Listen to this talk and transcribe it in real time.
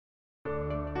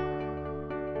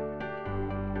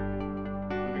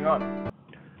Moving on.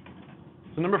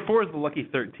 So number 4 is the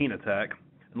Lucky13 attack.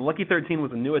 And the Lucky13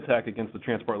 was a new attack against the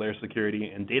transport layer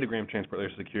security and datagram transport layer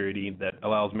security that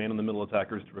allows man-in-the-middle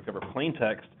attackers to recover plain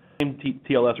text in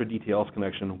TLS or DTLS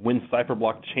connection when cipher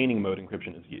block chaining mode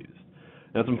encryption is used.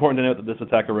 Now it's important to note that this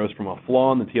attack arose from a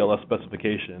flaw in the TLS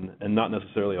specification and not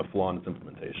necessarily a flaw in its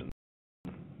implementation.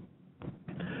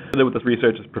 With this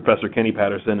research is Professor Kenny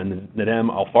Patterson and Nadem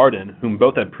Alfardin, whom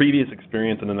both had previous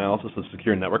experience in analysis of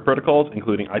secure network protocols,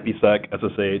 including IPsec,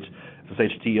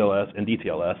 SSH, TLS, and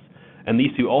DTLS, and these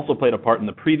two also played a part in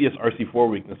the previous RC4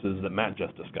 weaknesses that Matt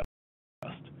just discussed.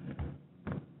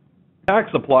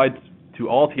 Attacks applied to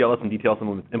all TLS and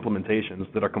DTLS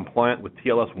implementations that are compliant with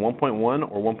TLS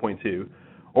 1.1 or 1.2,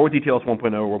 or with DTLS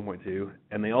 1.0 or 1.2,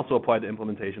 and they also apply to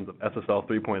implementations of SSL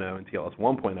 3.0 and TLS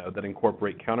 1.0 that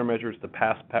incorporate countermeasures to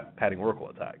past padding oracle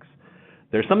attacks.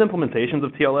 There are some implementations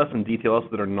of TLS and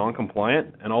DTLS that are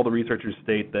non-compliant, and all the researchers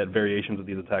state that variations of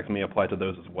these attacks may apply to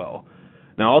those as well.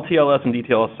 Now, all TLS and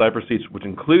DTLS cipher suites, which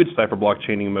include cipher block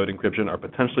chaining mode encryption, are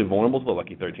potentially vulnerable to the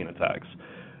Lucky13 attacks.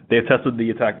 They have tested the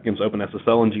attack against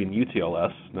OpenSSL and GNU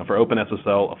TLS. Now, for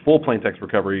OpenSSL, a full plaintext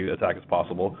recovery attack is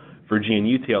possible. For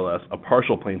GNU TLS, a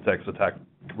partial plaintext attack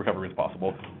recovery is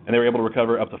possible, and they were able to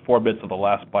recover up to 4 bits of the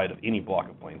last byte of any block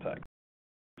of plaintext.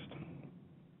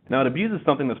 Now, it abuses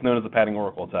something that's known as a padding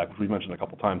oracle attack, which we've mentioned a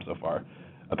couple times so far.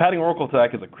 A padding oracle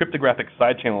attack is a cryptographic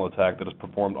side-channel attack that is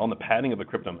performed on the padding of a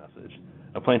crypto message.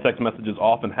 Now, plaintext messages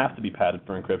often have to be padded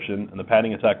for encryption, and the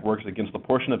padding attack works against the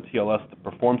portion of TLS that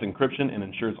performs encryption and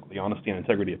ensures the honesty and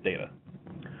integrity of data.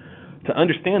 To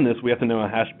understand this, we have to know how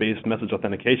hash-based message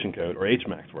authentication code, or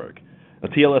HMACs, work. Now,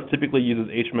 TLS typically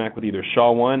uses HMAC with either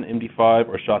SHA-1, MD5,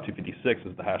 or SHA-256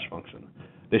 as the hash function.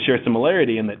 They share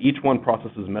similarity in that each one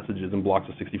processes messages in blocks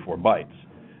of 64 bytes.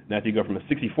 Now, if you go from a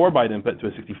 64-byte input to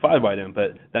a 65-byte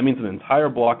input, that means an entire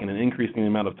block and an increasing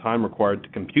amount of time required to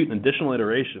compute an additional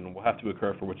iteration will have to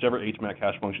occur for whichever HMAC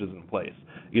hash function is in place,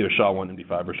 either SHA-1,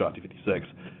 MD5, or SHA-256,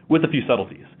 with a few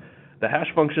subtleties. The hash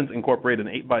functions incorporate an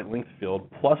 8-byte length field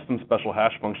plus some special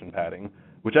hash function padding,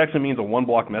 which actually means a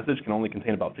one-block message can only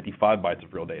contain about 55 bytes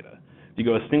of real data. If you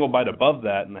go a single byte above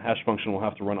that, and the hash function will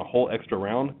have to run a whole extra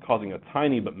round, causing a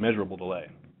tiny but measurable delay.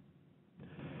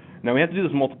 Now, we have to do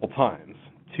this multiple times.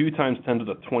 2 times 10 to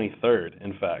the 23rd,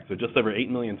 in fact, so just over 8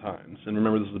 million times. And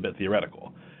remember, this is a bit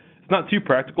theoretical. It's not too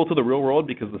practical to the real world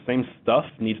because the same stuff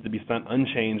needs to be sent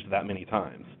unchanged that many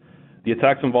times. The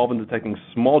attacks involve in detecting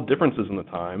small differences in the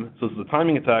time, so this is a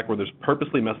timing attack where there's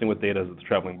purposely messing with data as it's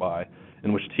traveling by,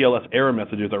 in which TLS error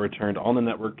messages are returned on the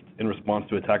network in response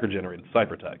to attacker-generated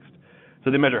ciphertext. So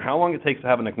they measure how long it takes to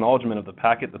have an acknowledgement of the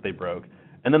packet that they broke,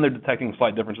 and then they're detecting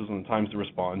slight differences in the times to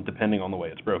respond depending on the way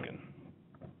it's broken.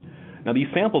 Now, these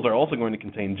samples are also going to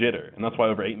contain jitter, and that's why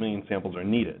over 8 million samples are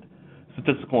needed.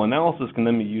 Statistical analysis can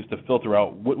then be used to filter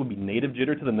out what would be native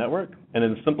jitter to the network, and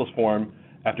in the simplest form,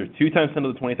 after 2 times 10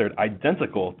 to the 23rd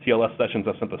identical TLS sessions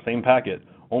that sent the same packet,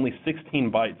 only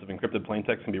 16 bytes of encrypted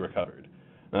plaintext can be recovered.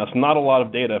 Now, that's not a lot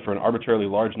of data for an arbitrarily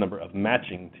large number of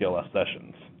matching TLS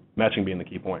sessions, matching being the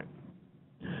key point.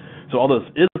 So although this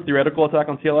is a theoretical attack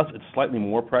on TLS, it's slightly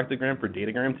more practical for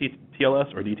datagram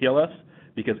TLS or DTLS,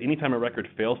 because anytime a record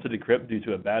fails to decrypt due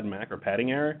to a bad MAC or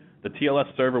padding error, the TLS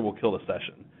server will kill the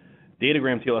session.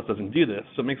 Datagram TLS doesn't do this,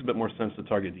 so it makes a bit more sense to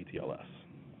target DTLS.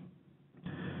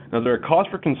 Now, is there a cause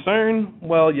for concern?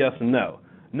 Well, yes and no.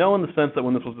 No in the sense that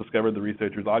when this was discovered, the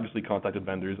researchers obviously contacted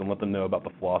vendors and let them know about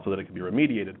the flaw so that it could be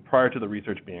remediated prior to the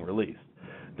research being released.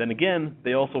 Then again,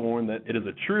 they also warned that it is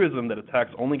a truism that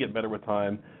attacks only get better with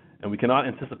time, and we cannot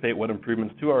anticipate what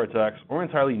improvements to our attacks or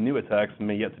entirely new attacks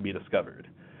may yet to be discovered.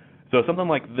 So if something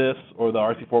like this or the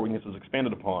RC4 weakness is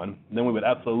expanded upon, then we would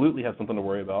absolutely have something to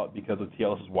worry about because of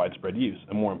TLS's widespread use,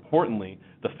 and more importantly,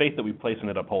 the faith that we place in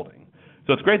it upholding.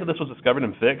 So it's great that this was discovered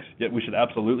and fixed, yet we should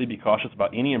absolutely be cautious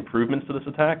about any improvements to this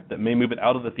attack that may move it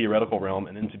out of the theoretical realm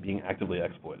and into being actively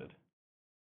exploited.